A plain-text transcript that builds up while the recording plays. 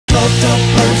multiple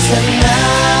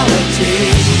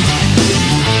personality.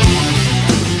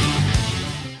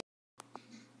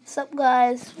 What's up,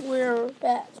 guys? We're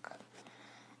back.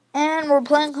 And we're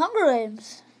playing Hunger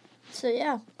Games. So,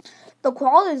 yeah. The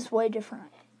quality is way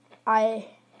different. I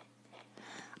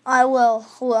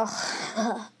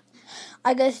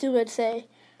guess you could say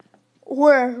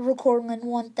we're recording in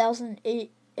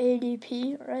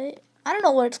 1080p, right? I don't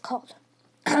know what it's called.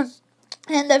 And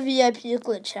the VIP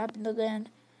glitch happened again.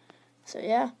 So,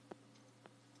 yeah.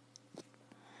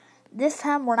 This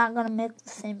time, we're not going to make the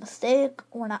same mistake.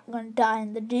 We're not going to die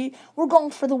in the D. We're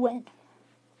going for the win.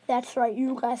 That's right,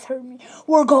 you guys heard me.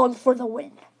 We're going for the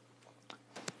win.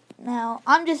 Now,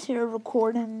 I'm just here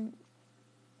recording.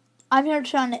 I'm here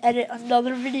trying to edit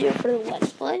another video for the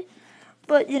Let's Play.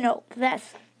 But, you know,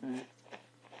 that's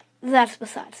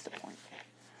besides the point.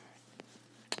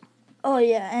 Oh,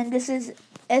 yeah, and this is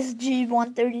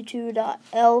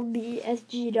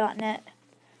sg132.lbsg.net.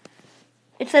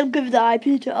 It said give the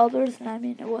IP to others, and I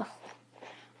mean it. Well,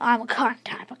 I'm a current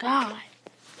type of guy,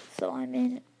 so I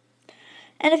mean it.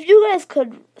 And if you guys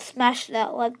could smash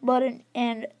that like button,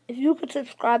 and if you could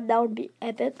subscribe, that would be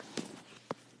epic.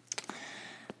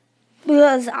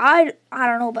 Because I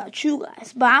don't know about you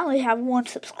guys, but I only have one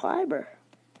subscriber,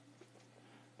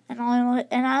 and I only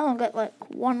get like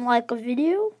one like a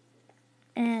video,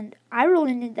 and I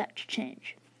really need that to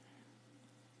change.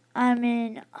 I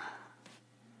mean,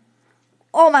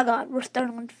 oh my God, we're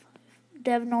starting with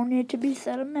Dev. No need to be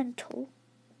sentimental.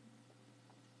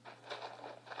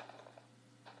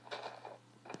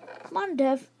 Come on,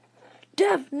 Dev.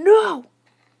 Dev, no!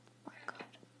 My God.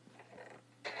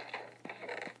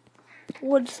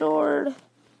 Wood sword.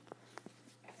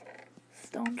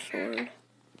 Stone sword.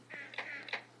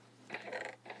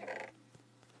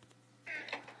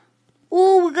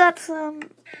 Ooh, we got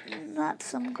not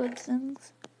some good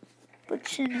things.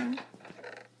 But you know,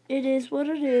 it is what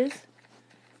it is.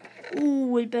 Ooh,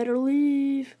 we better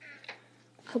leave.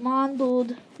 Come on,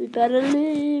 dude. We better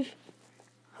leave.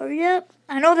 Hurry up.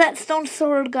 I know that stone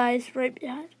sword guy is right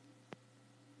behind.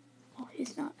 Oh,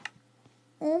 he's not.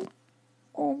 Come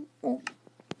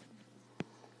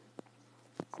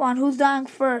on, who's dying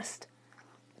first?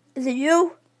 Is it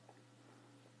you?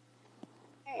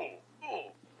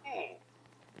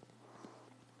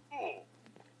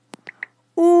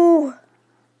 Ooh.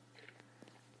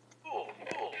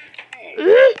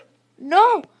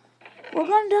 No! We're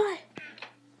gonna die.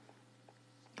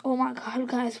 Oh my God,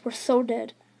 guys, we're so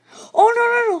dead. Oh,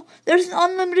 no. There's an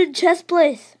unlimited chest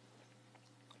place.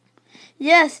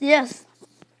 Yes.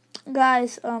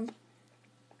 Guys,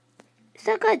 is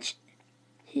that guy...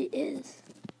 He is.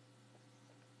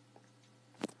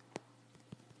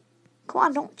 Come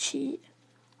on, don't cheat.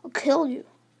 I'll kill you.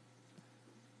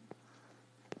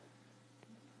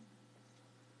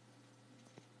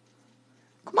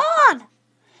 Come on!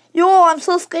 Yo, I'm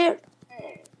so scared.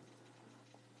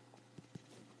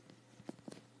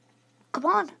 Come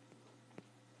on.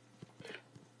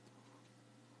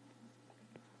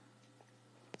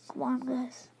 Come on,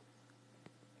 guys.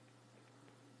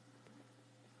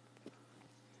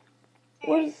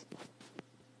 What is...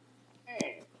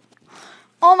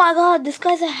 Oh my God, this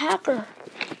guy's a hacker.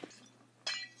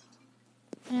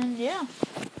 And yeah.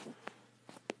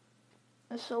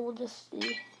 So we'll just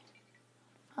see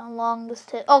how long this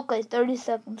takes. Okay, 30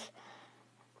 seconds.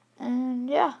 And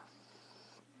yeah.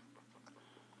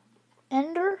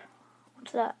 Ender?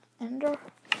 What's that? Ender?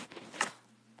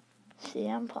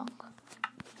 CM Punk.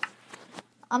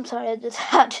 I'm sorry, I just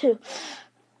had to.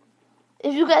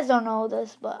 If you guys don't know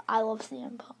this, but I love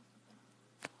CM Punk.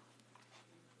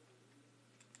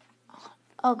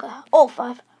 Okay. Oh,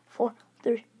 5, 4,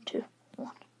 3, 2,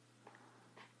 1.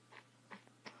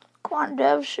 Come on,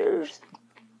 Dev, shoes.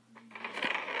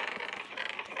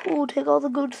 Ooh, take all the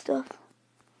good stuff.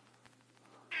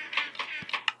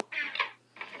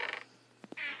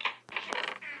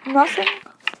 Nothing?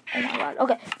 Oh my God.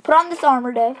 Okay, put on this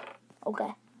armor, Dev.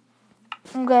 Okay.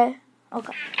 We're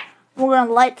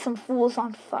gonna light some fools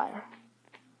on fire.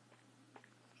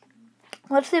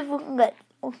 Let's see if we can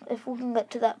get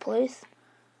to that place.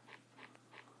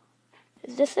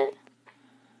 Is this it?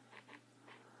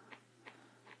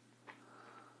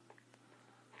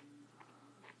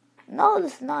 No,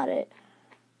 this is not it.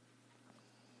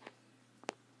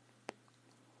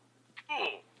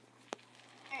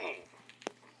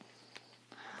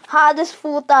 Ha, this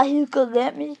fool thought he could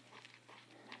get me.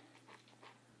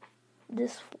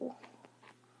 This fool.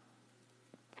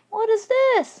 What is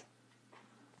this?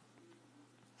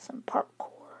 Some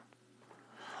parkour.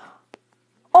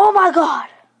 Oh my God!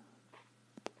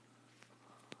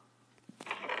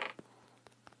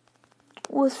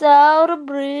 without a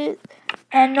breath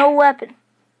and no weapon.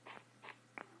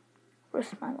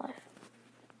 Risk my life.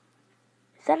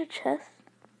 Is that a chest?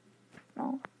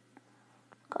 No.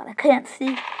 God, I can't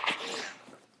see.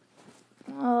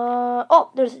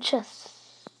 Oh, there's a chest.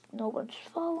 No one's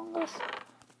following us.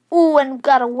 Ooh, and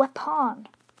got a weapon.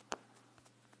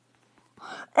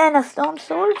 And a stone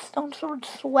sword. Stone sword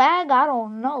swag. I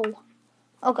don't know.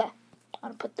 Okay, I'm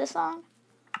gonna put this on.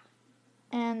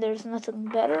 And there's nothing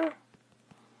better.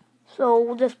 So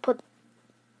we'll just put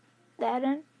that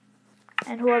in.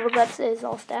 And whoever gets it is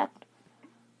all stacked.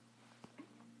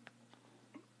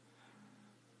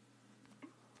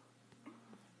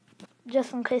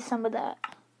 Just in case some of that,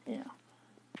 you know.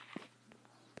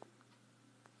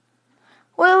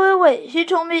 Wait. He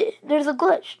told me there's a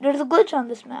glitch. There's a glitch on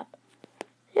this map.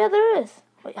 Yeah, there is.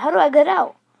 Wait, how do I get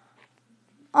out?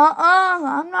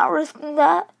 I'm not risking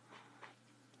that.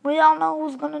 We all know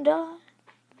who's gonna die.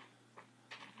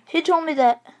 He told me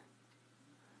that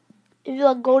if you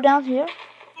like go down here.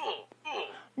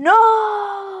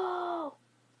 No!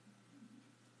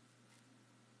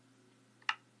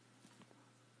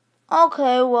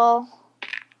 Okay, well,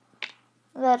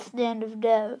 that's the end of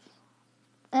Dev.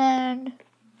 And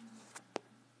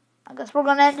I guess we're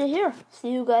gonna end it here.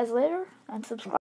 See you guys later and subscribe.